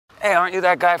Hey, aren't you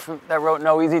that guy that wrote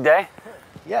No Easy Day?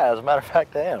 Yeah, as a matter of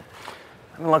fact, I am.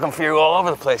 I've been looking for you all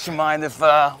over the place. You mind if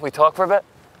we talk for a bit?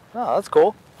 Oh, that's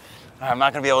cool. I'm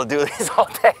not going to be able to do these all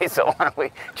day, so why don't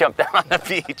we jump down on the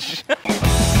beach?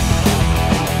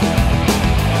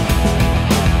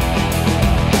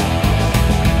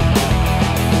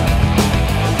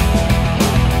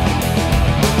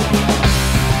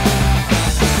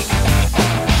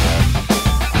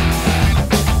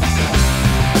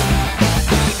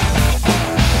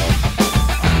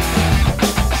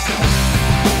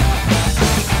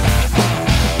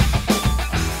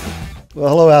 Well,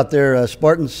 hello out there,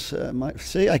 Spartans.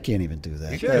 See, I can't even do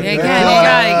that. Sure. You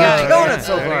got it. Going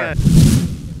so far.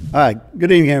 All right.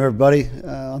 Good evening, everybody.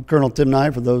 I'm Colonel Tim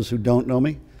Nye, for those who don't know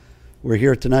me. We're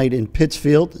here tonight in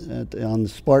Pittsfield on the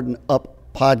Spartan Up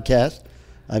podcast.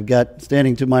 I've got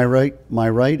standing to my right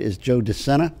is Joe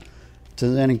DeSena.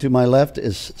 Standing to my left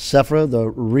is Sephra,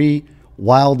 the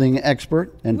rewilding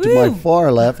expert. And to my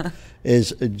far left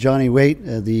is Johnny Waite,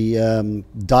 the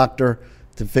doctor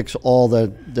to fix all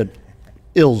the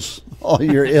ills, all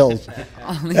your ills.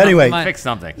 Anyway, fix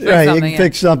something. Right, you can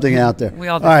fix something out there. We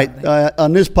all right,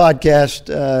 on this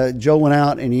podcast, Joe went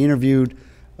out and he interviewed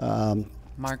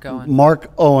Mark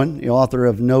Owen, the author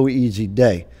of No Easy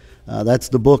Day. That's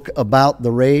the book about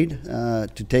the raid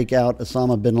to take out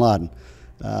Osama Bin Laden.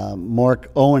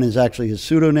 Mark Owen is actually his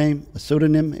pseudonym.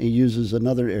 He uses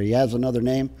he has another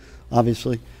name.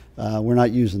 Obviously, we're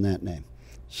not using that name.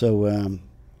 So.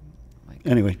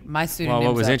 Anyway, my pseudonym. Well,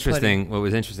 what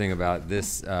was interesting about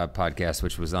this podcast,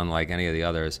 which was unlike any of the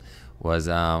others, was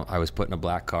I was put in a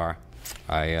black car.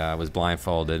 I was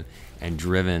blindfolded and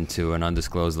driven to an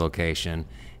undisclosed location,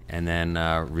 and then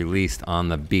released on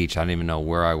the beach. I didn't even know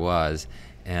where I was,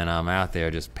 and I'm out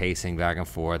there just pacing back and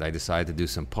forth. I decided to do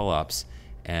some pull-ups,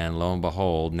 and lo and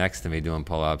behold, next to me doing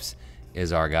pull-ups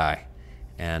is our guy,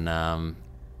 and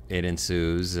it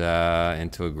ensues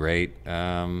into a great.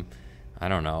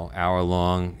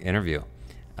 Hour-long interview.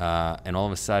 And all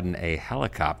of a sudden, a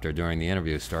helicopter during the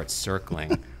interview starts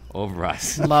circling over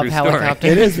us. Love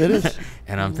helicopters. It is.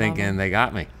 And I'm thinking, they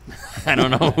got me. I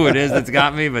don't know who it is that's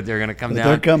got me, but they're going to come down.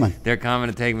 They're coming. They're coming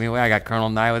to take me away. I got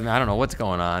Colonel Nye with me. I don't know what's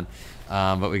going on.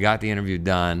 But we got the interview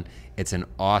done. It's an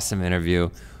awesome interview.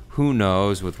 Who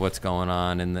knows with what's going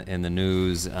on in the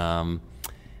news,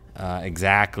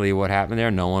 exactly what happened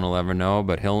there. No one will ever know,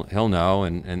 but he'll know,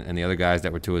 and the other guys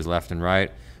that were to his left and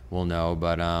right will know.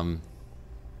 But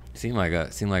seemed like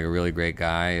a really great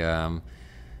guy.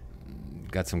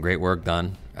 Got some great work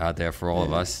done out there for all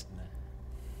of us.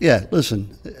 Yeah,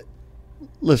 listen.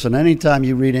 Anytime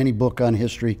you read any book on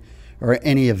history or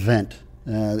any event,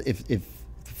 if the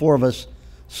four of us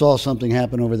saw something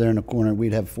happen over there in the corner,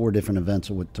 we'd have four different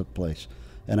events of what took place.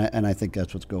 And I think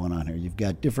that's what's going on here. You've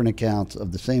got different accounts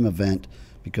of the same event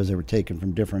because they were taken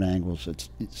from different angles. It's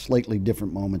slightly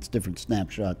different moments, different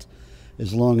snapshots.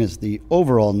 As long as the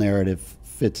overall narrative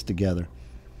fits together,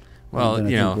 well, then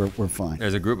I think we're fine.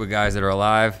 There's a group of guys that are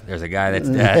alive. There's a guy that's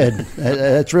dead.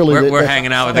 That's really we're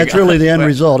hanging out with. That's really the end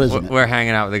result, isn't it? We're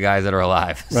hanging out with the guys that are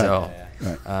alive. Right. So,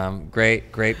 right.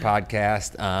 Great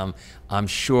podcast. I'm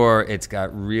sure it's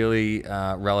got really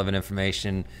relevant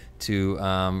information to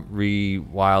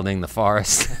rewilding the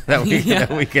forest that we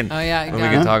can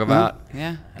talk about.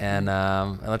 Yeah. And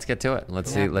let's get to it.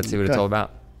 Let's see what it's all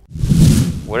about.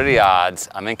 What are the odds?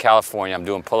 I'm in California, I'm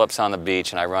doing pull-ups on the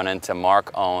beach, and I run into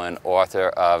Mark Owen, author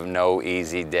of No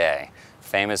Easy Day.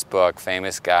 Famous book,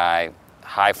 famous guy,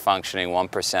 high-functioning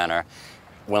 1%er,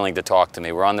 willing to talk to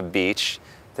me. We're on the beach.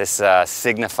 This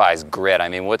signifies grit. I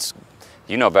mean,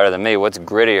 you know better than me, what's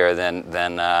grittier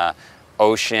than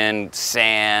ocean,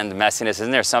 sand, messiness?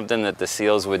 Isn't there something that the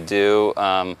SEALs would do,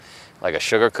 like a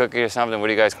sugar cookie or something? What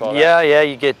do you guys call that? Yeah,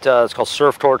 you get, it's called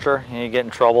surf torture. You get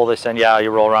in trouble, they send you out, you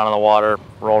roll around in the water,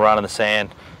 roll around in the sand,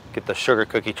 get the sugar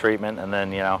cookie treatment, and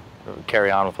then,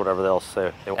 carry on with whatever else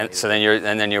they want. And so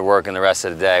then you're working the rest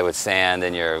of the day with sand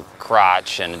in your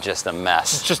crotch and just a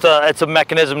mess. It's a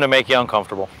mechanism to make you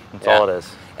uncomfortable. That's all it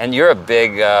is. And you're a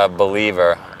big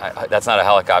believer. That's not a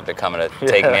helicopter coming to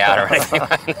take me out or anything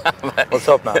right now. But let's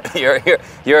hope not.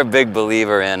 You're a big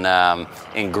believer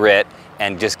in grit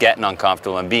and just getting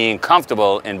uncomfortable and being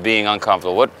comfortable in being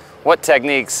uncomfortable. What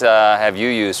techniques have you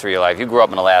used for your life? You grew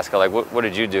up in Alaska. Like, what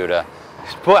did you do to?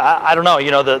 Boy, I don't know.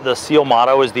 The SEAL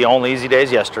motto is the only easy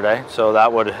days yesterday. So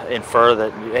that would infer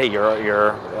that, hey,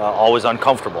 you're always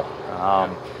uncomfortable.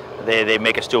 They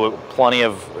make us do plenty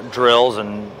of drills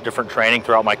and different training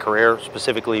throughout my career,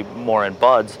 specifically more in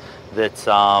buds, that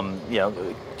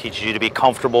teaches you to be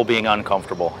comfortable being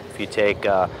uncomfortable. If you take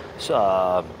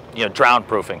drown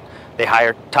proofing, they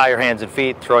tie your hands and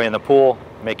feet, throw you in the pool,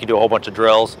 make you do a whole bunch of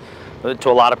drills. To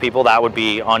a lot of people, that would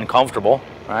be uncomfortable,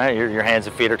 right? Your hands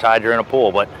and feet are tied, you're in a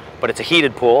pool, but it's a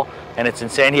heated pool, and it's in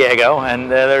San Diego, and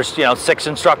there's 6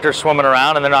 instructors swimming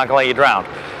around, and they're not going to let you drown.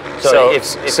 So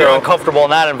if you're uncomfortable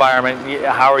in that environment,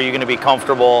 how are you going to be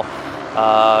comfortable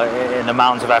in the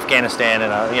mountains of Afghanistan in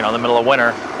the middle of winter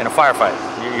in a firefight?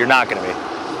 You're not going to be.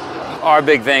 Our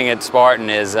big thing at Spartan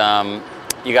is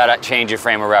you got to change your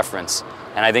frame of reference,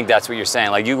 and I think that's what you're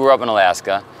saying. Like, you grew up in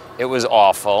Alaska. It was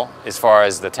awful as far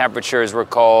as the temperatures were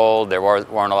cold. There weren't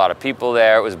a lot of people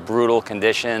there. It was brutal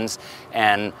conditions,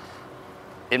 and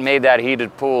it made that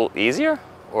heated pool easier,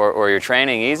 or your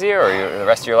training easier, or the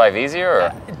rest of your life easier?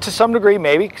 Or? To some degree,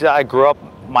 maybe, because I grew up,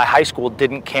 my high school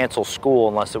didn't cancel school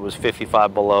unless it was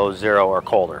 55 below zero or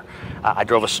colder. I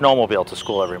drove a snowmobile to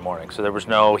school every morning, so there was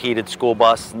no heated school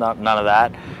bus, none of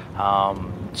that.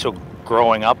 So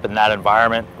growing up in that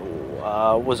environment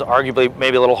was arguably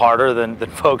maybe a little harder than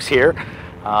folks here.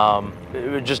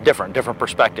 It was just different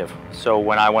perspective. So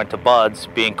when I went to Buds,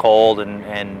 being cold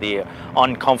and the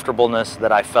uncomfortableness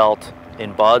that I felt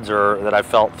in Buds, or that I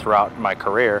felt throughout my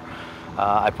career,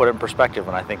 I put it in perspective,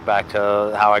 and I think back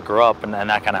to how I grew up, and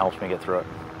that kind of helps me get through it.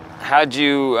 Did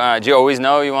you always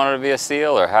know you wanted to be a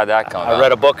SEAL, or how'd that come about? I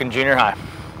read a book in junior high.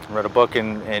 I read a book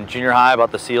in junior high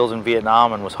about the SEALs in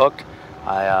Vietnam and was hooked.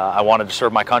 I wanted to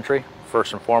serve my country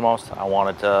first and foremost. I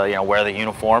wanted to wear the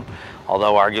uniform,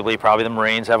 although arguably probably the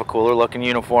Marines have a cooler looking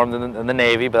uniform than the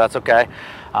Navy, but that's okay.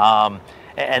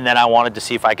 And then I wanted to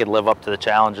see if I could live up to the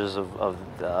challenges of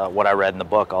what I read in the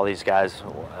book. All these guys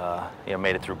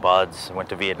made it through Buds, went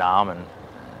to Vietnam, and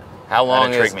how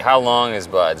long is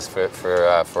Buds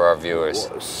for our viewers?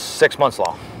 6 months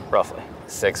long, roughly.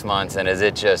 6 months, and is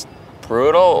it just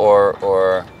brutal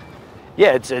or?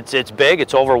 Yeah, it's big.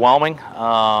 It's overwhelming.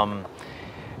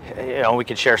 We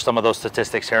could share some of those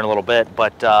statistics here in a little bit,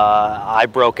 but I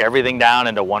broke everything down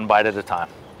into one bite at a time.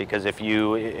 Because if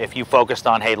you focused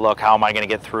on, hey, look, how am I going to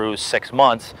get through 6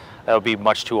 months? That would be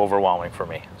much too overwhelming for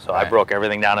me. So right. I broke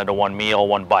everything down into one meal,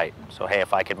 one bite. So hey,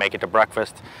 if I could make it to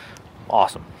breakfast,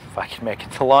 awesome. If I could make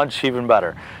it to lunch, even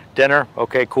better. Dinner,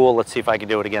 okay, cool. Let's see if I can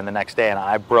do it again the next day. And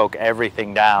I broke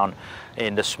everything down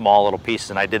into small little pieces,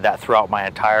 and I did that throughout my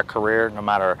entire career. No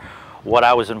matter what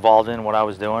I was involved in, what I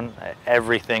was doing,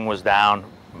 everything was down.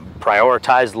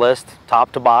 Prioritized list,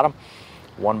 top to bottom.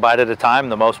 One bite at a time,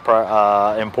 the most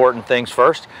important things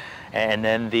first, and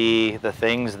then the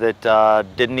things that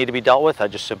didn't need to be dealt with, I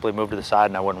just simply moved to the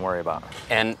side and I wouldn't worry about.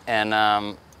 And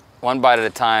one bite at a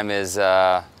time is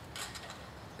let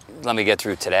me get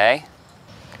through today,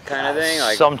 kind of thing.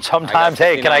 Like, sometimes,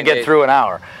 hey, can I get through an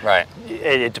hour? Right.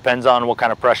 It depends on what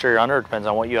kind of pressure you're under. It depends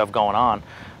on what you have going on.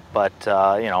 But,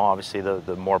 obviously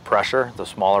the more pressure, the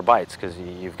smaller bites, because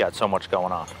you've got so much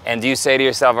going on. And do you say to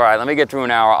yourself, all right, let me get through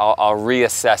an hour, I'll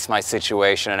reassess my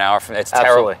situation an hour from now? It's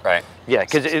Absolutely. Terrible. Right. Yeah,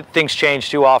 because things change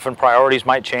too often. Priorities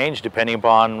might change depending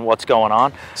upon what's going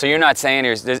on. So you're not saying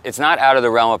it's not out of the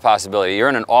realm of possibility. You're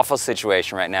in an awful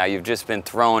situation right now. You've just been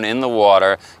thrown in the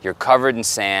water. You're covered in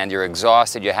sand. You're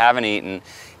exhausted. You haven't eaten.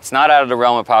 It's not out of the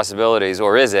realm of possibilities,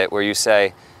 or is it, where you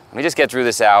say, let me just get through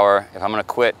this hour. If I'm going to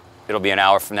quit, it'll be an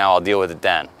hour from now, I'll deal with it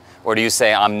then? Or do you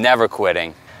say, I'm never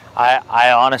quitting?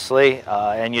 I honestly,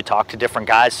 and you talk to different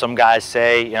guys, some guys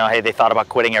say, hey, they thought about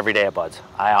quitting every day at Buds.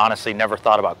 I honestly never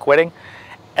thought about quitting.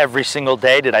 Every single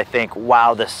day, did I think,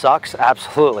 wow, this sucks?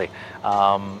 Absolutely.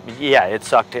 Yeah, it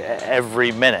sucked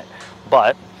every minute.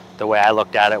 But the way I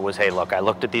looked at it was, hey, look, I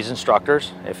looked at these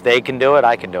instructors. If they can do it,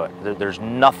 I can do it. There's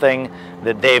nothing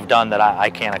that they've done that I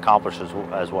can't accomplish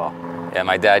as well. Yeah,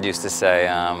 my dad used to say,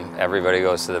 everybody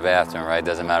goes to the bathroom, right?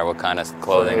 Doesn't matter what kind of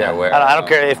clothing they're wearing. I don't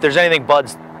care. If there's anything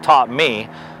Bud's taught me,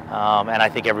 and I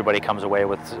think everybody comes away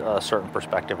with a certain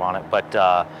perspective on it, but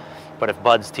if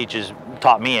Bud's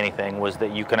taught me anything, was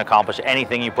that you can accomplish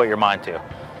anything you put your mind to.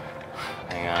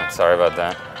 Hang on, sorry about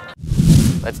that.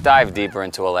 Let's dive deeper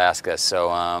into Alaska.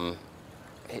 So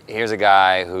here's a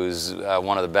guy who's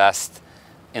one of the best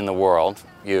in the world,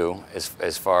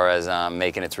 as far as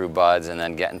making it through Buds and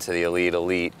then getting to the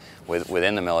elite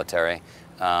within the military.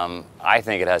 I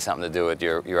think it has something to do with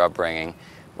your upbringing.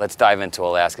 Let's dive into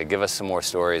Alaska. Give us some more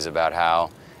stories about how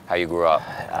you grew up.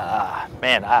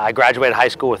 Man, I graduated high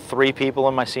school with 3 people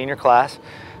in my senior class.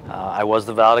 I was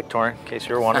the valedictorian, in case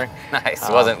you were wondering. Nice.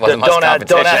 Wasn't much competition.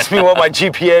 Don't ask me what my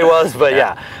GPA was, but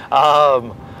yeah.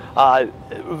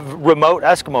 Remote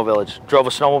Eskimo village. Drove a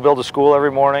snowmobile to school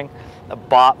every morning.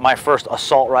 Bought my first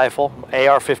assault rifle,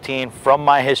 AR-15, from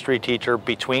my history teacher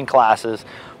between classes.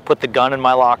 Put the gun in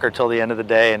my locker till the end of the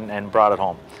day and brought it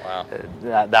home. Wow.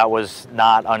 That was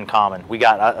not uncommon. We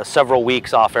got several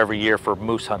weeks off every year for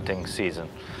moose hunting season.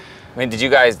 I mean,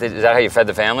 is that how you fed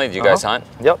the family? Did you guys hunt?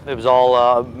 Yep, it was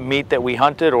all meat that we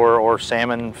hunted or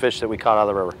salmon, fish that we caught out of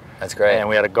the river. That's great. And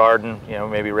we had a garden,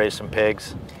 maybe raised some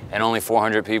pigs. And only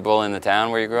 400 people in the town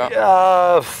where you grew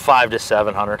up? 500 to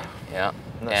 700. Yeah.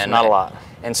 That's not a lot.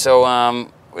 And so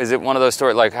is it one of those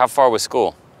stories, like how far was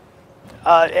school?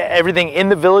 Everything in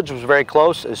the village was very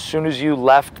close. As soon as you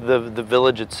left the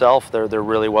village itself, there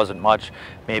really wasn't much.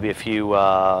 Maybe a few,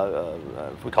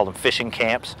 we call them fishing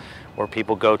camps, where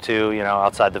people go to,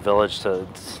 outside the village to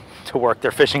work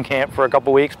their fishing camp for a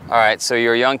couple weeks. All right, so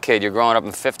you're a young kid. You're growing up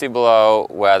in 50 below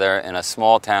weather in a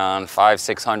small town,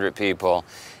 500-600 people.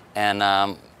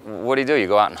 And what do? You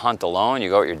go out and hunt alone? You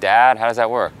go with your dad? How does that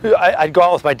work? I'd go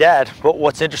out with my dad, but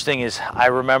what's interesting is I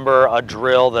remember a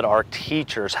drill that our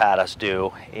teachers had us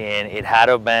do, and it had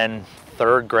to have been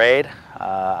 3rd grade.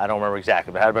 I don't remember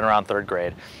exactly, but it had to have been around 3rd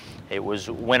grade. It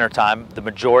was wintertime. The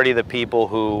majority of the people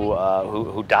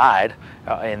who died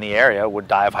in the area would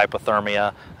die of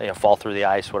hypothermia, fall through the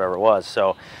ice, whatever it was.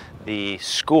 So the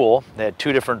school, they had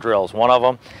 2 different drills. One of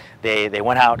them, they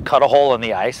went out, cut a hole in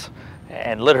the ice,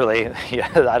 and literally,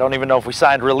 I don't even know if we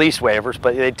signed release waivers,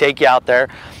 but they'd take you out there,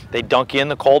 they'd dunk you in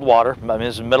the cold water. I mean, it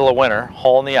was the middle of winter,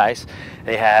 hole in the ice.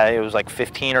 It was like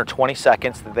 15 or 20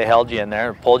 seconds that they held you in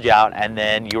there, pulled you out, and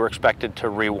then you were expected to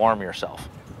rewarm yourself.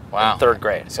 Wow. In 3rd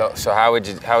grade. So how would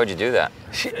you do that?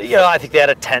 I think they had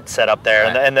a tent set up there,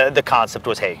 right. and the concept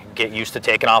was, hey, get used to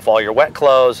taking off all your wet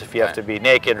clothes. If you have to be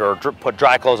naked or put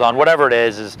dry clothes on, whatever it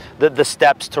is the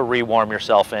steps to rewarm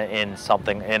yourself in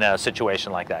a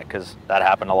situation like that, because that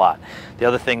happened a lot. The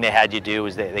other thing they had you do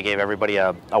is they gave everybody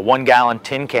a 1-gallon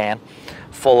tin can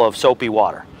full of soapy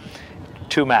water,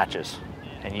 2 matches,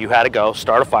 and you had to go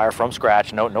start a fire from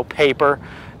scratch. No paper.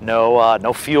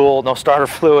 No fuel, no starter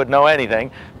fluid, no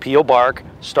anything. Peel bark,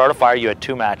 start a fire. You had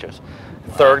 2 matches.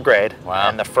 3rd grade. Wow.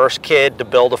 And the first kid to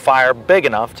build a fire big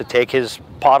enough to take his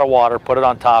pot of water, put it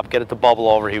on top, get it to bubble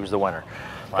over, he was the winner.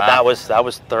 Wow. But that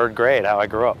was 3rd grade, how I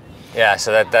grew up. Yeah,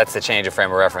 so that's the change of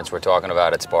frame of reference we're talking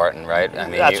about at Spartan, right? I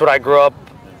mean, that's what I grew up.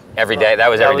 Every day. That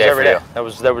was every day for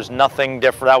you. There was nothing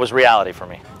different. That was reality for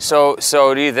me. So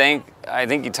do you think? I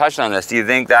think you touched on this. Do you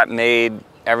think that made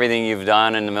everything you've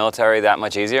done in the military that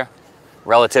much easier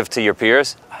relative to your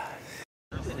peers?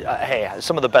 Hey,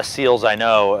 some of the best SEALs I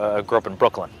know grew up in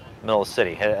Brooklyn, middle of the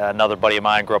city. Another buddy of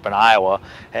mine grew up in Iowa,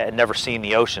 had never seen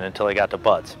the ocean until he got to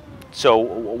Buds. So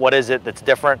what is it that's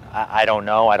different? I don't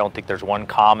know. I don't think there's one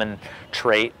common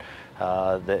trait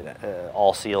that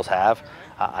all SEALs have.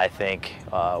 I think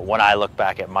when I look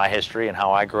back at my history and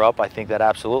how I grew up, I think that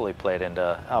absolutely played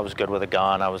into. I was good with a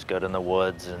gun. I was good in the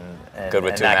woods, and good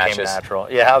with 2 matches. Came natural.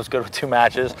 Yeah, I was good with 2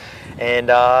 matches, and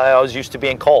I was used to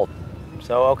being cold.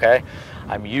 So okay,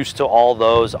 I'm used to all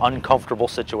those uncomfortable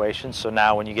situations. So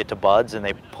now when you get to Buds and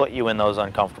they put you in those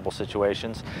uncomfortable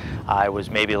situations, I was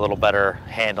maybe a little better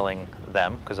handling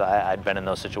them because I'd been in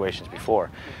those situations before.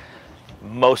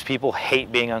 Most people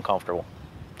hate being uncomfortable.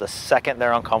 The second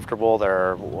they're uncomfortable,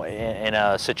 they're in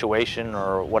a situation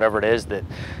or whatever it is that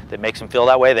makes them feel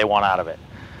that way, they want out of it.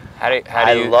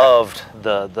 I loved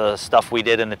the stuff we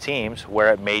did in the teams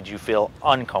where it made you feel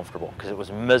uncomfortable because it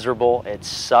was miserable, it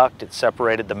sucked, it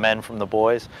separated the men from the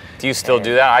boys. Do you still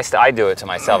do that? I do it to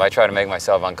myself. I try to make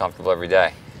myself uncomfortable every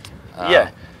day.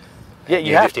 Yeah,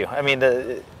 you have to. I mean,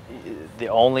 the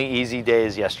only easy day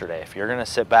is yesterday. If you're going to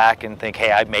sit back and think,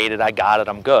 hey, I made it, I got it,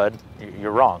 I'm good,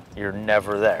 you're wrong. You're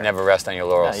never there. Never rest on your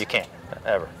laurels. No, you can't,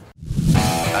 ever.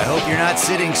 I hope you're not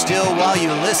sitting still while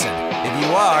you listen. If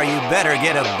you are, you better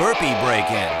get a burpee break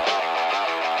in.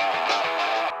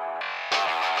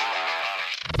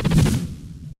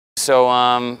 So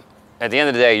at the end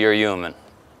of the day, you're human,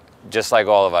 just like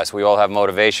all of us. We all have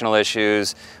motivational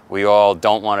issues. We all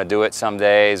don't want to do it some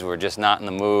days. We're just not in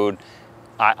the mood.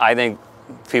 I think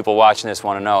people watching this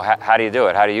want to know, how do you do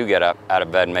it? How do you get up out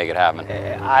of bed and make it happen?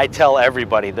 I tell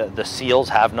everybody that the SEALs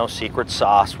have no secret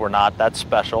sauce. We're not that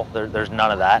special. There's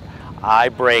none of that. I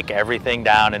break everything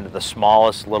down into the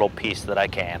smallest little piece that I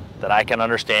can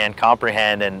understand,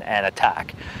 comprehend, and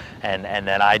attack. And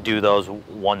then I do those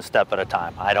one step at a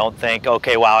time. I don't think,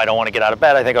 okay, wow, I don't want to get out of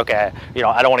bed. I think, okay,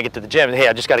 I don't want to get to the gym. Hey,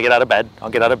 I just got to get out of bed. I'll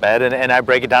get out of bed. And I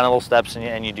break it down in little steps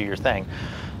and you do your thing.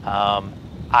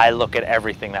 I look at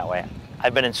everything that way.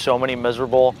 I've been in so many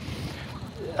miserable,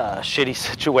 shitty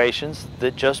situations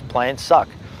that just plain suck.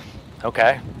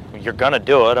 Okay, you're gonna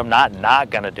do it. I'm not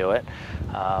gonna do it.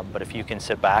 But if you can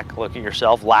sit back, look at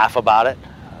yourself, laugh about it.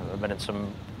 I've been in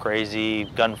some crazy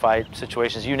gunfight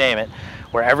situations, you name it,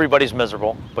 where everybody's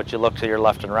miserable, but you look to your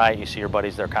left and right, you see your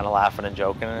buddies, they're kind of laughing and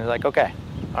joking, and you're like, okay,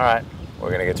 all right.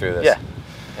 We're gonna get through this. Yeah.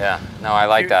 Yeah. No, I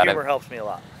like that. Humor helps me a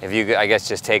lot. If you, I guess,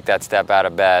 just take that step out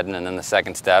of bed, and then the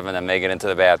second step, and then make it into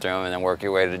the bathroom, and then work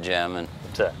your way to the gym, and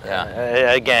That's it.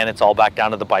 yeah. Again, it's all back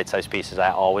down to the bite-sized pieces.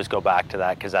 I always go back to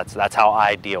that because that's how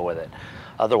I deal with it.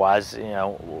 Otherwise,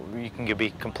 you can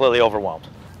be completely overwhelmed.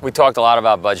 We talked a lot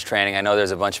about budge training. I know there's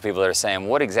a bunch of people that are saying,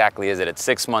 what exactly is it? It's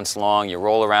 6 months long. You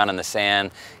roll around in the sand.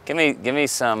 Give me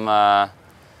some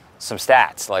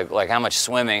stats, like how much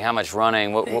swimming, how much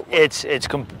running. It's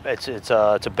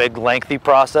a big, lengthy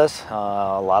process.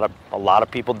 A lot of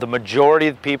people, the majority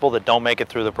of the people that don't make it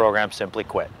through the program simply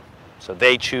quit. So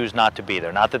they choose not to be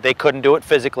there. Not that they couldn't do it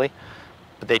physically,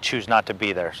 but they choose not to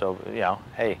be there. So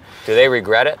hey. Do they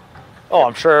regret it? Oh,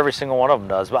 I'm sure every single one of them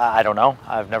does, but I don't know.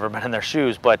 I've never been in their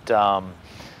shoes, but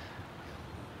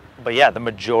yeah, the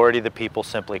majority of the people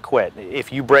simply quit. If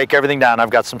you break everything down, I've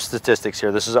got some statistics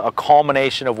here. This is a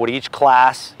culmination of what each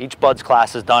BUD/S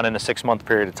class has done in a 6-month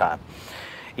period of time.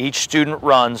 Each student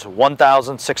runs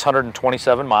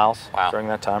 1,627 miles during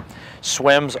that time,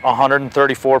 swims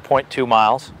 134.2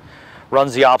 miles,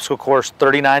 runs the obstacle course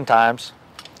 39 times,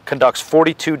 conducts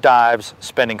 42 dives,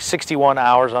 spending 61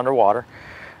 hours underwater.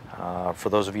 For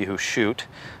those of you who shoot,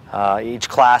 each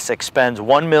class expends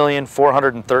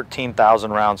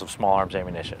 1,413,000 rounds of small arms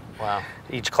ammunition. Wow.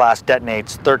 Each class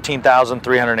detonates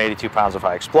 13,382 pounds of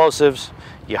high explosives.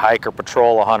 You hike or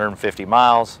patrol 150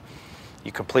 miles.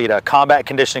 You complete a combat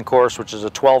conditioning course, which is a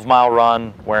 12-mile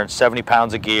run, wearing 70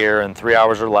 pounds of gear in 3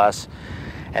 hours or less.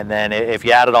 And then if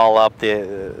you add it all up,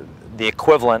 the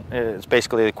equivalent, it's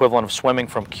basically the equivalent of swimming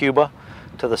from Cuba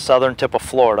to the southern tip of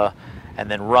Florida and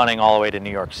then running all the way to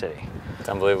New York City. It's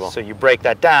unbelievable. So you break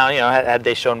that down, had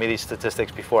they shown me these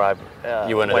statistics before I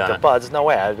You wouldn't went have to done BUD/S, no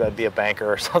way, I'd be a banker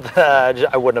or something.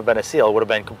 I wouldn't have been a SEAL. It would have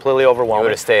been completely You overwhelming.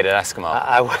 would have stayed at Eskimo.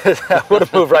 I would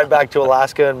have moved right back to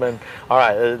Alaska and been, all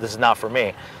right, this is not for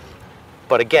me.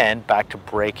 But again, back to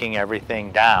breaking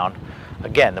everything down,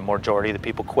 again, the majority of the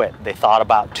people quit. They thought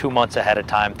about 2 months ahead of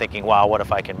time thinking, wow, what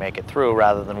if I can make it through,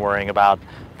 rather than worrying about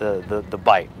the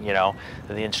bite,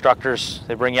 The instructors,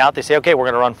 they bring you out, they say, okay, we're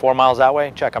going to run 4 miles that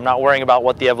way. Check. I'm not worrying about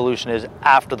what the evolution is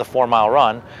after the 4-mile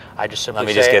run. I just simply Let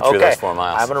me just get through those 4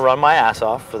 miles. I'm going to run my ass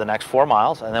off for the next 4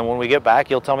 miles, and then when we get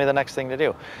back, you'll tell me the next thing to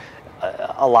do.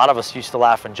 A lot of us used to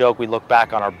laugh and joke. We look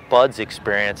back on our BUD/S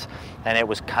experience, and it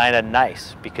was kind of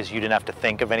nice because you didn't have to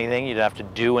think of anything. You didn't have to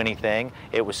do anything.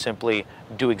 It was simply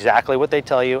do exactly what they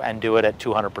tell you and do it at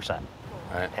 200%.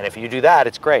 Right. And if you do that,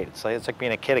 it's great. It's like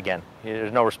being a kid again.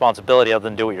 There's no responsibility other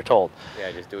than do what you're told. Yeah,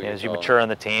 just do what you're As you told. mature in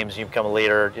the teams, you become a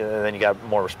leader, then you got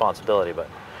more responsibility. But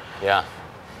Yeah.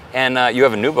 And you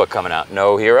have a new book coming out,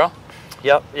 No Hero?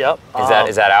 Yep.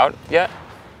 Is that out yet?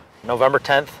 November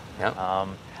 10th. Yep.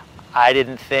 I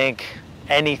didn't think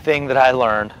anything that I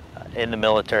learned in the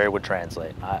military would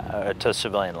translate to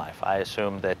civilian life. I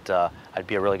assumed that I'd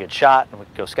be a really good shot and we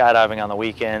could go skydiving on the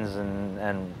weekends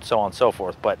and so on and so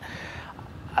forth. But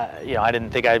I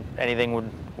didn't think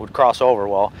anything would cross over.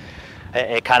 Well,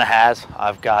 it kind of has.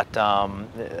 I've got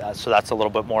so that's a little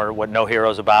bit more what No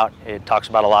Hero's about. It talks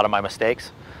about a lot of my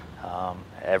mistakes.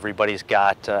 Everybody's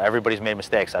made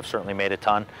mistakes. I've certainly made a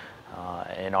ton.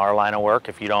 In our line of work,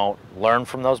 if you don't learn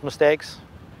from those mistakes,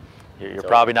 you're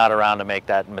probably not around to make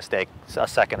that mistake a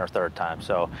second or third time.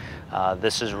 So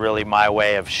this is really my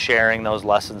way of sharing those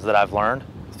lessons that I've learned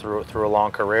through a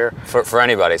long career. For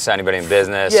anybody, so anybody in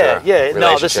business or No, this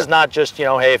relationship? is not just,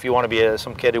 hey, if you want to be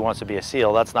some kid who wants to be a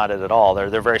SEAL, that's not it at all.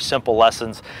 They're very simple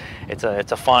lessons. It's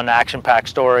a fun, action-packed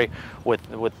story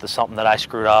with something that I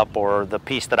screwed up or the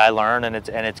piece that I learned, and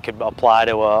it could apply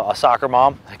to a soccer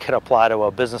mom, it could apply to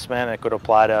a businessman, it could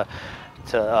apply to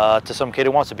some kid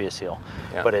who wants to be a SEAL.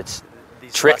 Yeah. But it's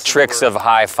tricks of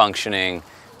high-functioning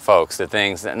folks, the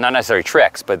things, not necessarily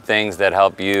tricks, but things that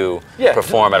help you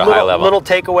perform at a high level. Little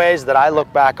takeaways that I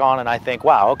look back on and I think,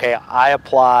 wow, okay, I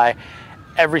apply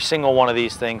every single one of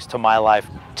these things to my life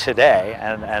today,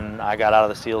 and I got out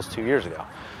of the SEALs 2 years ago.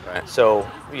 Right. So,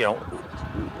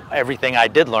 everything I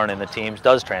did learn in the teams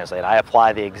does translate. I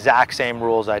apply the exact same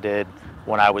rules I did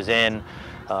when I was in,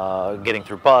 getting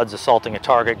through BUD/S, assaulting a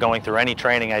target, going through any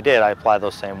training I did, I apply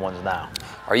those same ones now.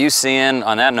 Are you seeing,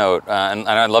 on that note, and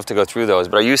I'd love to go through those,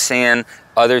 but are you seeing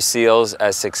other SEALs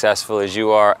as successful as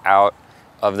you are out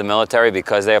of the military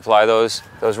because they apply those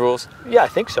rules? Yeah, I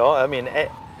think so. I mean,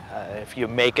 if you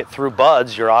make it through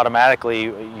BUD/S,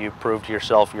 you prove to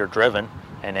yourself you're driven,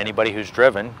 and anybody who's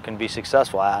driven can be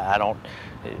successful.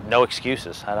 No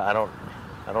excuses. I don't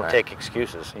take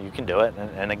excuses. You can do it.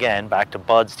 And again, back to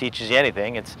BUD/S teaches you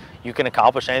anything. You can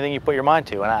accomplish anything you put your mind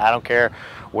to. And I don't care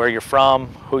where you're from,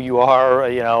 who you are,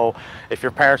 if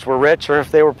your parents were rich or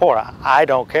if they were poor. I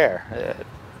don't care.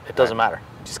 It doesn't matter.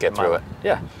 Just get through it.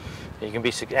 Yeah.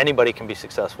 Anybody can be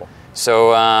successful.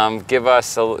 So give us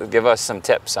some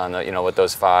tips on with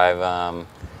those 5.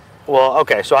 Well,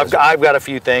 okay, so I've got a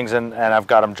few things, and I've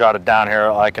got them jotted down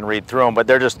here. I can read through them, but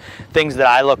they're just things that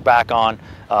I look back on.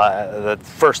 The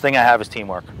first thing I have is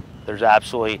teamwork. There's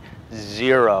absolutely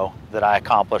 0 that I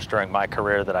accomplished during my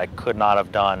career that I could not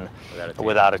have done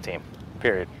without a team.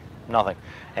 Period. Nothing.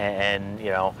 And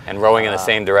rowing in the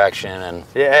same direction, and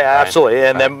yeah, absolutely.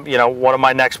 And then one of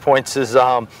my next points is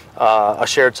a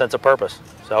shared sense of purpose.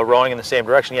 So rowing in the same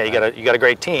direction. Yeah, you got a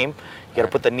great team. You got to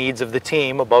put the needs of the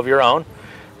team above your own.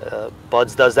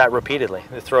 Buds does that repeatedly.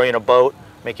 They throw you in a boat,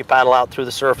 make you paddle out through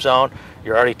the surf zone.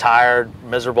 You're already tired,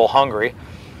 miserable, hungry,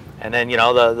 and then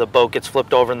the boat gets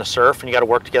flipped over in the surf, and you got to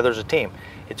work together as a team.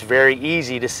 It's very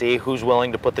easy to see who's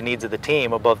willing to put the needs of the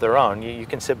team above their own. You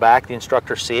can sit back, the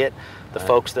instructors see it. The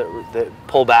folks that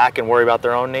pull back and worry about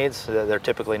their own needs, they're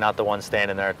typically not the ones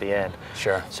standing there at the end.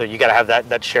 Sure. So you got to have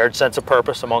that shared sense of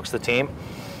purpose amongst the team.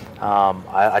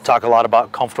 I talk a lot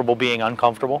about comfortable being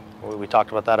uncomfortable. We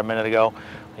talked about that a minute ago.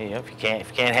 If you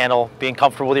can't handle being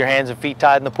comfortable with your hands and feet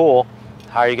tied in the pool,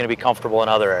 how are you going to be comfortable in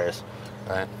other areas?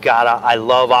 Right. I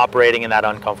love operating in that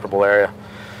uncomfortable area.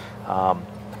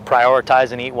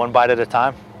 Prioritize and eat one bite at a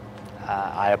time.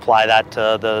 I apply that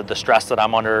to the stress that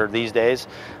I'm under these days.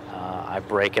 I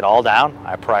break it all down.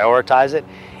 I prioritize it.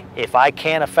 If I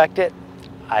can't affect it,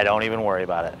 I don't even worry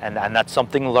about it. And that's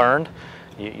something learned.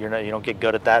 You don't get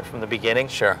good at that from the beginning.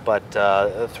 Sure. But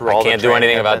through all I can't do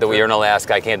anything about you're in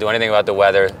Alaska. I can't do anything about the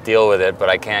weather. Deal with it. But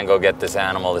I can go get this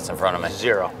animal that's in front of me.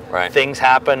 0. Right. Things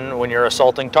happen when you're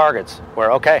assaulting targets.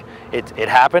 Where it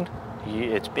happened.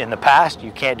 It's in the past.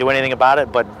 You can't do anything about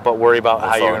it. But worry about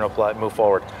how you're going to move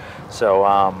forward.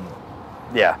 So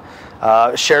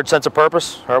shared sense of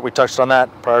purpose. All right, we touched on that.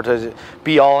 Prioritize it.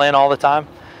 Be all in all the time.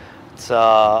 It's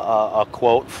a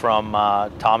quote from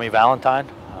Tommy Valentine.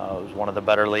 Was one of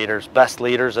the best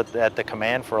leaders at the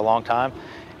command for a long time,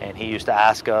 and he used to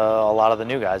ask a lot of the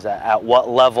new guys, at what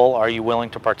level are you willing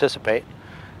to participate?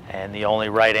 And the only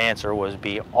right answer was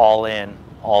be all in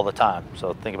all the time.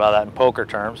 So think about that in poker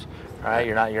terms, right?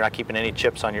 You're not keeping any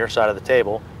chips on your side of the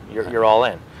table. You're all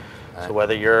in. Right. So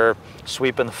whether you're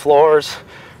sweeping the floors,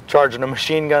 charging a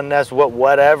machine gun nest,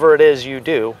 whatever it is you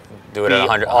do it at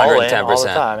 110%. All the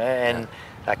time. And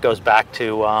that goes back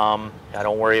to I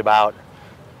don't worry about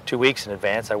 2 weeks in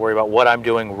advance. I worry about what I'm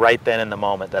doing right then in the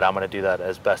moment, that I'm going to do that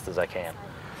as best as I can.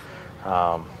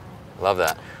 Love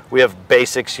that. We have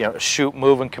basics, shoot,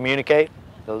 move, and communicate.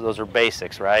 Those are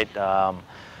basics, right? I've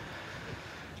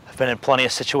been in plenty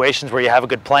of situations where you have a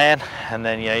good plan, and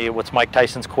then what's Mike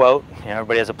Tyson's quote?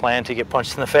 Everybody has a plan until you get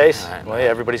punched in the face. Right, well,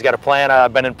 everybody's got a plan.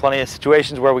 I've been in plenty of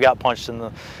situations where we got punched in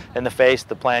the face.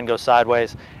 The plan goes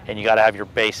sideways, and you got to have your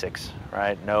basics,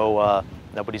 right?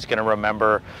 Nobody's going to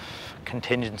remember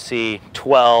contingency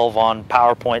 12 on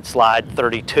PowerPoint slide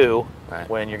 32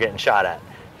 when you're getting shot at.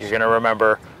 You're going to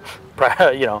remember,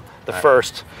 the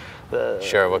first.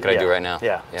 Sure, what can I do right now?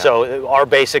 Yeah. So our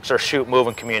basics are shoot, move,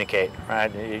 and communicate,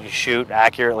 right? You shoot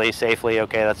accurately, safely,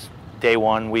 okay, that's day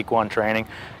 1, week 1 training.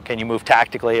 Can you move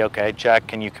tactically? Okay, check.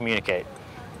 Can you communicate?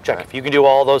 Check. Right. If you can do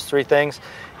all those 3 things,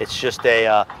 it's just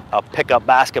a pickup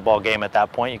basketball game at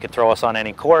that point. You can throw us on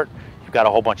any court. You've got a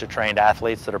whole bunch of trained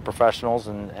athletes that are professionals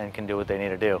and can do what they need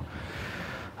to do.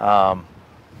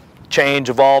 Change,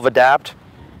 evolve, adapt.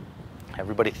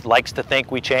 Everybody likes to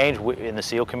think we change. In the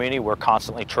SEAL community, we're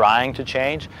constantly trying to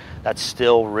change. That's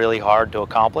still really hard to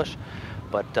accomplish.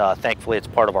 But thankfully, it's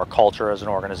part of our culture as an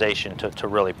organization to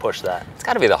really push that. It's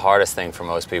got to be the hardest thing for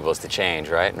most people is to change,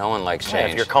 right? No one likes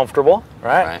change. If you're comfortable,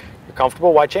 right? You're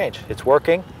comfortable, why change? It's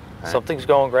working. Right. Something's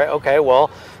going great. Okay,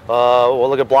 well,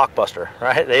 look at Blockbuster,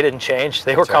 right? They didn't change.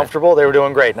 They were comfortable. They were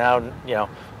doing great. Now,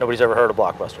 nobody's ever heard of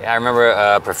Blockbuster. Yeah, I remember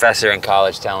a professor in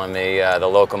college telling me the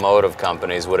locomotive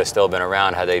companies would have still been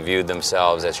around had they viewed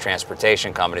themselves as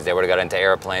transportation companies. They would have got into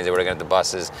airplanes. They would have got into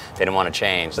buses. They didn't want to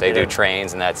change. They do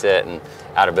trains, and that's it, and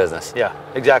out of business. Yeah,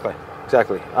 exactly.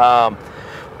 But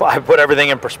I put everything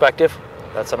in perspective.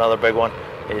 That's another big one.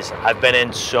 I've been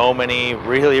in so many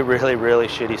really, really, really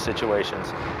shitty situations,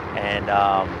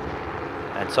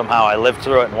 and somehow I lived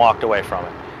through it and walked away from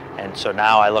it. And so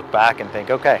now I look back and think,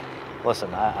 okay,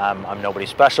 listen, I'm nobody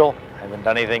special. I haven't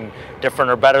done anything different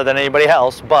or better than anybody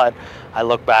else, but I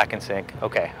look back and think,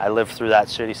 okay, I lived through that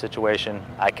shitty situation.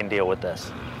 I can deal with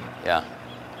this. Yeah,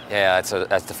 that's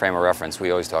the frame of reference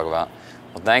we always talk about.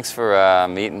 Well, thanks for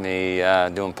meeting me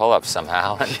doing pull-ups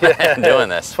somehow and doing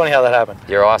this. It's funny how that happened.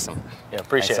 You're awesome. Yeah,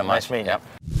 appreciate it. So much. Nice meeting you.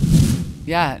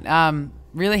 Yeah.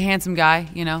 really handsome guy.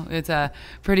 It's a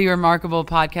pretty remarkable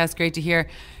podcast. Great to hear.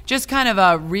 Just kind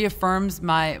of reaffirms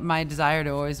my desire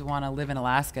to always want to live in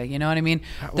Alaska. You know what I mean?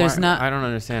 I don't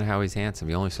understand how he's handsome.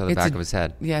 You only saw the back of his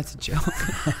head. Yeah, it's a joke.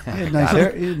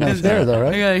 Nice hair, though,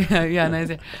 right? Yeah, nice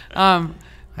hair.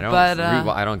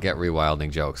 I don't get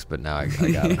rewilding jokes, but now I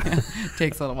got it.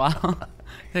 Takes a little while.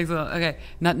 Okay.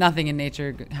 Nothing in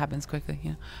nature happens quickly.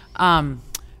 No,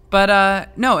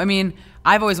 I mean,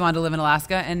 I've always wanted to live in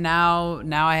Alaska, and now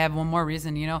I have one more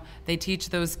reason. They teach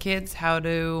those kids how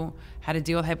to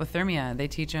deal with hypothermia. They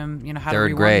teach them, how to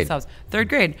rewarm themselves. Third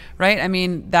grade, right? I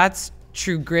mean, that's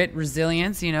true grit,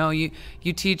 resilience. You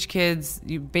teach kids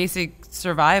basic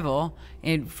survival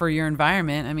for your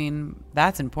environment. I mean,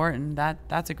 that's important.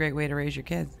 That's a great way to raise your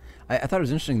kids. I thought it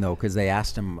was interesting though, because they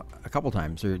asked him a couple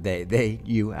times, or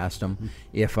you asked him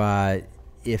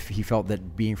if he felt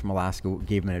that being from Alaska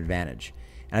gave him an advantage.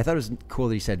 And I thought it was cool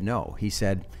that he said no. He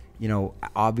said,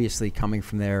 obviously coming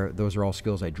from there, those are all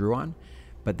skills I drew on,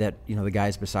 but that, the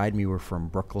guys beside me were from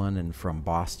Brooklyn and from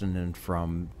Boston and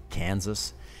from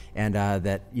Kansas, and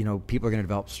that, people are going to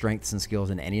develop strengths and skills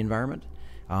in any environment.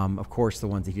 Of course, the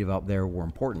ones that he developed there were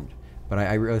important, but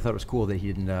I really thought it was cool that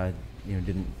he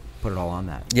didn't put it all on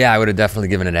that. Yeah, I would have definitely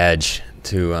given an edge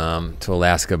to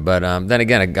Alaska, but then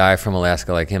again, a guy from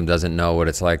Alaska like him doesn't know what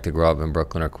it's like to grow up in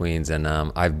Brooklyn or Queens, and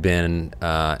I've been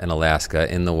in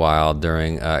Alaska in the wild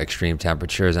during extreme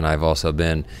temperatures, and I've also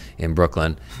been in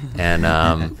Brooklyn, and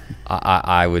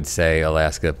I would say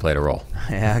Alaska played a role.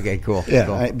 Yeah, okay, cool. Yeah,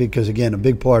 cool. because again, a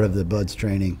big part of the BUD/S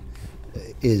training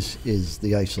is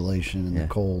the isolation and the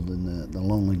cold and the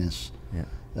loneliness.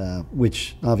 Yeah.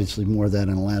 Which obviously more of that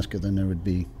in Alaska than there would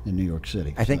be in New York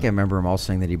City. I think I remember him also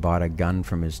saying that he bought a gun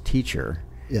from his teacher.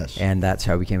 Yes. And that's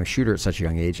how he became a shooter at such a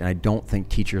young age. And I don't think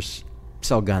teachers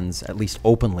sell guns, at least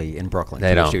openly, in Brooklyn.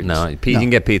 They don't. No, you can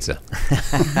get pizza.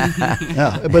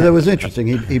 Yeah, but it was interesting.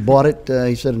 He bought it,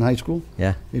 he said, in high school.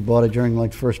 Yeah. He bought it during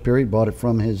first period, bought it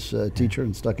from his teacher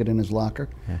and stuck it in his locker.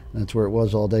 Yeah. That's where it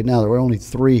was all day. Now, there were only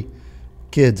 3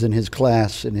 kids in his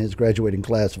class, in his graduating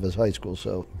class of his high school.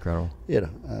 So, incredible.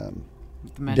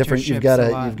 Different. You've got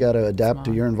to adapt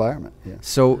to your environment. Yeah.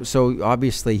 So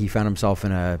obviously he found himself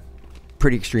in a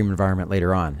pretty extreme environment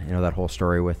later on. That whole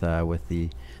story with the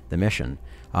mission.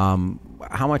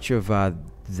 How much of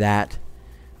that?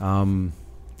 How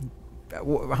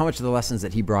much of the lessons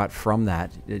that he brought from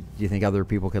that do you think other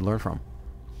people could learn from?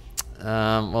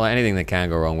 Well, anything that can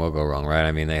go wrong will go wrong, right?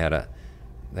 I mean, they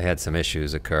had some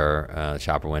issues occur. The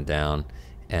chopper went down,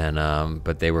 and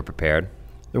but they were prepared.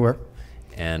 They were.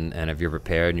 And if you're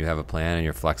prepared and you have a plan and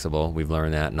you're flexible, we've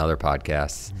learned that in other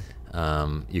podcasts,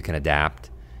 you can adapt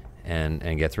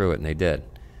and get through it, and they did.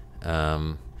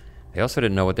 They also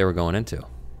didn't know what they were going into.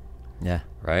 Yeah.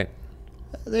 Right?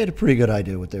 They had a pretty good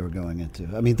idea what they were going into.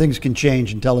 I mean, things can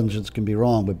change, intelligence can be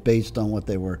wrong, but based on what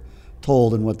they were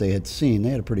told and what they had seen, they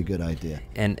had a pretty good idea.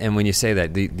 And when you say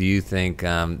that, do you think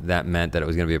that meant that it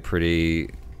was going to be a pretty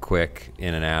quick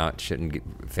in and out,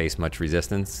 shouldn't face much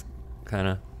resistance, kind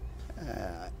of?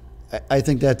 I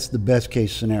think that's the best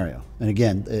case scenario. And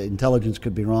again, intelligence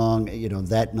could be wrong.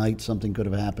 That night something could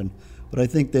have happened. But I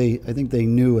think they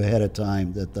knew ahead of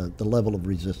time that the level of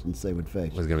resistance they would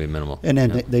face was going to be minimal. And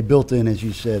then they built in, as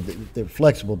you said, they're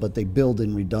flexible, but they build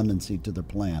in redundancy to their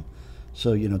plan.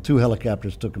 So 2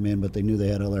 helicopters took them in, but they knew they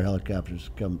had other helicopters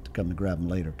come to grab them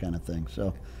later, kind of thing.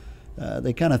 So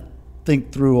they kind of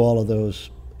think through all of those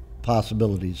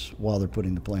possibilities while they're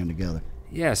putting the plan together.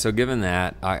 Yeah, so given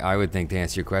that, I would think, to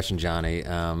answer your question, Johnny,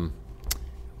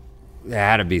 there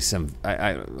had to be some,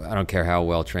 I don't care how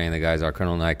well trained the guys are,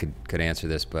 Colonel and I could answer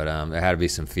this, but there had to be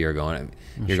some fear going.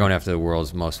 You're going after the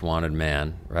world's most wanted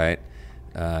man, right?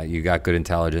 You got good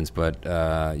intelligence,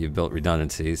 but you've built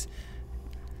redundancies.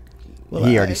 Well,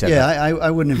 he already said that.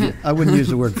 I wouldn't use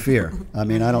the word fear. I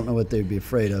mean, I don't know what they'd be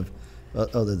afraid of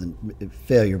other than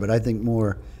failure, but I think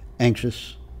more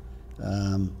anxious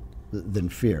than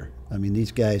fear. I mean,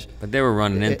 these guys. But they were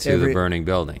running into the burning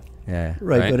building. Yeah.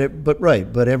 Right,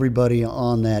 but everybody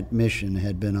on that mission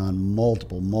had been on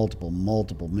multiple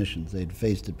missions. They'd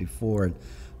faced it before, and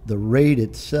the raid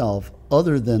itself,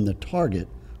 other than the target,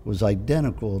 was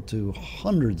identical to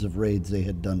hundreds of raids they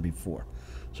had done before.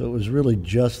 So it was really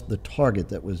just the target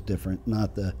that was different,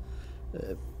 not the.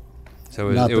 So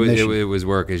it was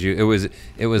work as you.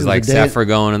 It was like Sapphire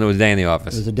going, and it was a day in the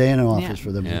office. It was a day in the office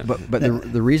for them. Yeah. But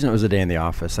the reason it was a day in the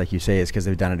office, like you say, is because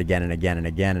they've done it again and again and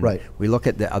again. And right. We look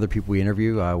at the other people we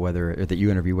interview, whether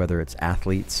it's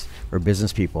athletes or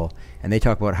business people, and they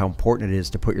talk about how important it is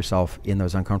to put yourself in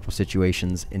those uncomfortable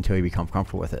situations until you become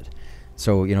comfortable with it.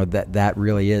 So, that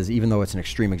really is, even though it's an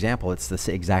extreme example, it's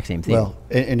the exact same thing. Well,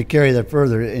 and to carry that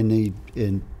further,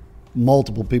 in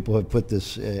multiple people have put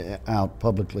this out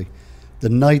publicly. The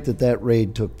night that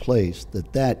raid took place,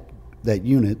 that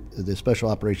unit, the Special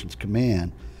Operations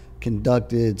Command,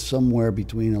 conducted somewhere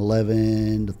between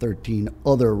 11 to 13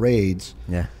 other raids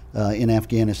in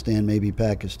Afghanistan, maybe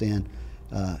Pakistan,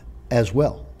 as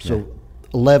well. So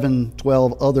 11,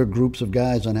 12 other groups of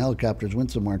guys on helicopters went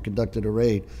somewhere and conducted a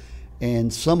raid.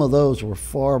 And some of those were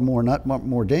far more, not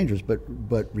more dangerous,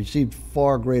 but received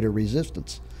far greater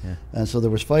resistance. Yeah. And so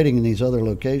there was fighting in these other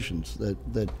locations.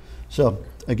 So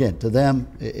again, to them,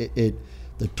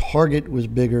 the target was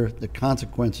bigger, the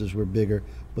consequences were bigger,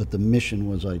 but the mission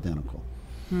was identical.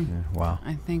 Yeah, wow.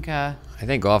 I think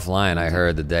offline I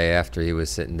heard the day after he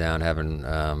was sitting down having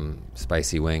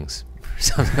spicy wings.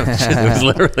 It was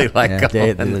literally like the day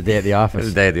at the office.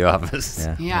 The day at the office.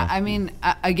 Yeah. I mean,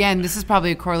 again, this is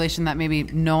probably a correlation that maybe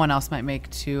no one else might make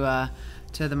to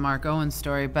the Mark Owen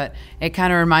story, but it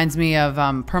kind of reminds me of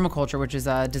permaculture, which is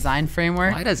a design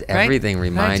framework. Why does everything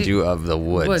remind you of the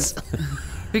woods?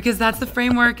 Because that's the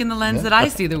framework and the lens that I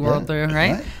see the world through,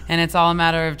 right? And it's all a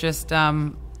matter of just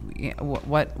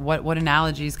what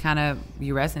analogies kind of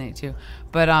you resonate to.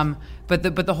 But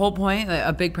the whole point,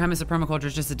 a big premise of permaculture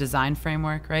is just a design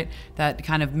framework, right? That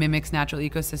kind of mimics natural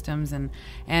ecosystems,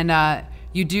 and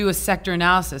you do a sector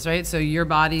analysis, right? So your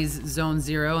body's zone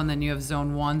 0, and then you have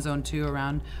zone 1, zone 2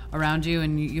 around you,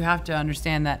 and you have to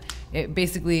understand that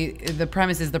basically the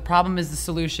premise is the problem is the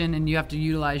solution, and you have to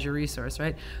utilize your resource,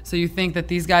 right? So you think that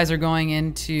these guys are going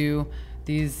into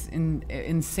these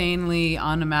insanely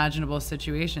unimaginable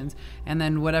situations, and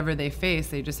then whatever they face,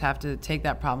 they just have to take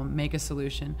that problem, make a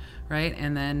solution, right?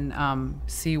 And then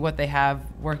see what they have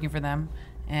working for them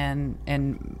and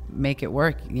make it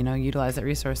work, utilize that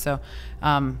resource. So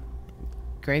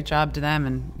great job to them,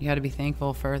 and you got to be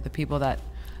thankful for the people that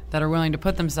are willing to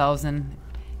put themselves in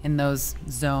those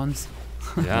zones.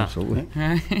 Yeah, absolutely.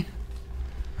 Right?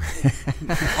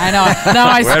 I know. Now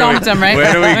I stumped him, right?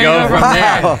 Where do we go from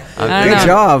there? Good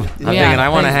job. I'm thinking I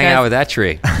want to hang out with that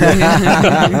tree.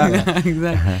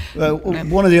 Exactly.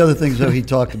 One of the other things, though, he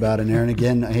talked about in there, and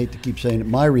again, I hate to keep saying it,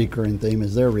 my recurring theme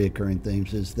is their recurring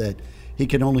themes, is that he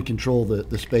can only control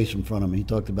the space in front of him. He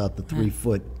talked about the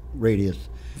 3-foot radius.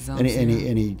 And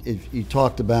he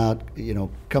talked about,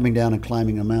 coming down and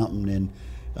climbing a mountain and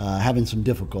having some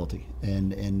difficulty,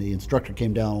 and the instructor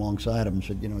came down alongside him and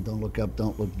said, don't look up,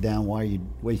 don't look down. Why are you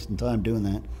wasting time doing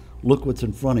that? Look what's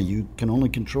in front of you. You can only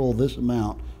control this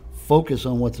amount. Focus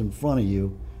on what's in front of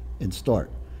you and start.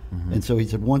 Mm-hmm. And so he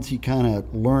said once he kind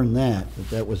of learned that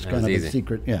was kind of easy. the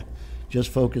secret. Yeah, just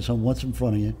focus on what's in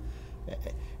front of you.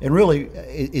 And really,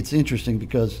 it's interesting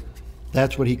because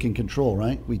that's what he can control,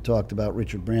 right? We talked about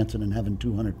Richard Branson and having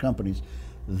 200 companies.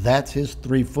 That's his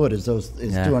 3 foot, is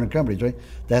 200 companies, right?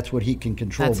 That's what he can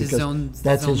control. That's because his zone.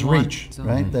 That's zone his one, reach, zone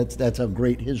right? one. That's how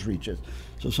great his reach is.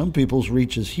 So some people's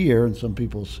reach is here, and some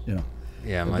people's,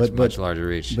 Yeah, much larger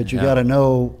reach. But you got to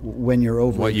know when you're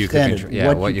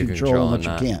overextended, what you can control and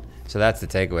what you can't. So that's the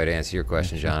takeaway to answer your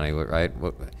question, Johnny. Right?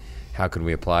 How can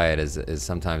we apply it? Is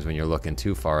sometimes when you're looking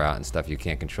too far out and stuff you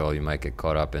can't control, you might get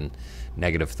caught up in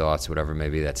negative thoughts, whatever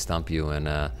maybe that stump you, and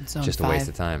just a waste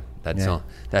of time. That is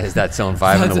zone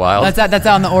 5 in the wild. That's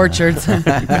out in the orchards. Can't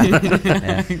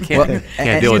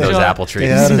deal with those apple trees.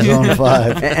 Yeah, that is zone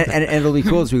 5. and it'll be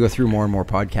cool as we go through more and more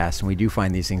podcasts, and we do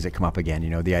find these things that come up again.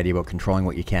 The idea about controlling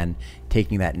what you can,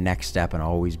 taking that next step, and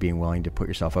always being willing to put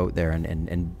yourself out there,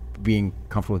 and being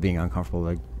comfortable with being uncomfortable.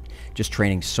 Like, just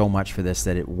training so much for this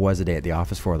that it was a day at the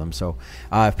office for them. So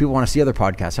if people want to see other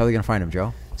podcasts, how are they going to find them,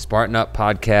 Joe?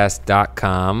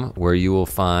 SpartanUpPodcast.com, where you will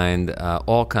find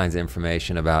all kinds of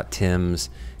information about Tim's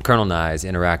Colonel Nye's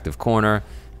Interactive Corner,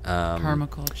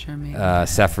 permaculture, maybe.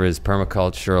 Sephra's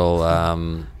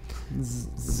permacultural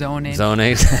zone,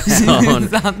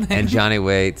 and Johnny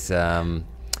Waite's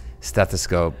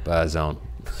stethoscope zone.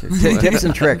 Tips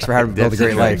and tricks for how to build a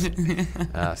great life.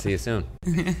 See you soon.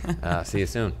 See you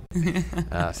soon.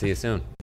 See you soon.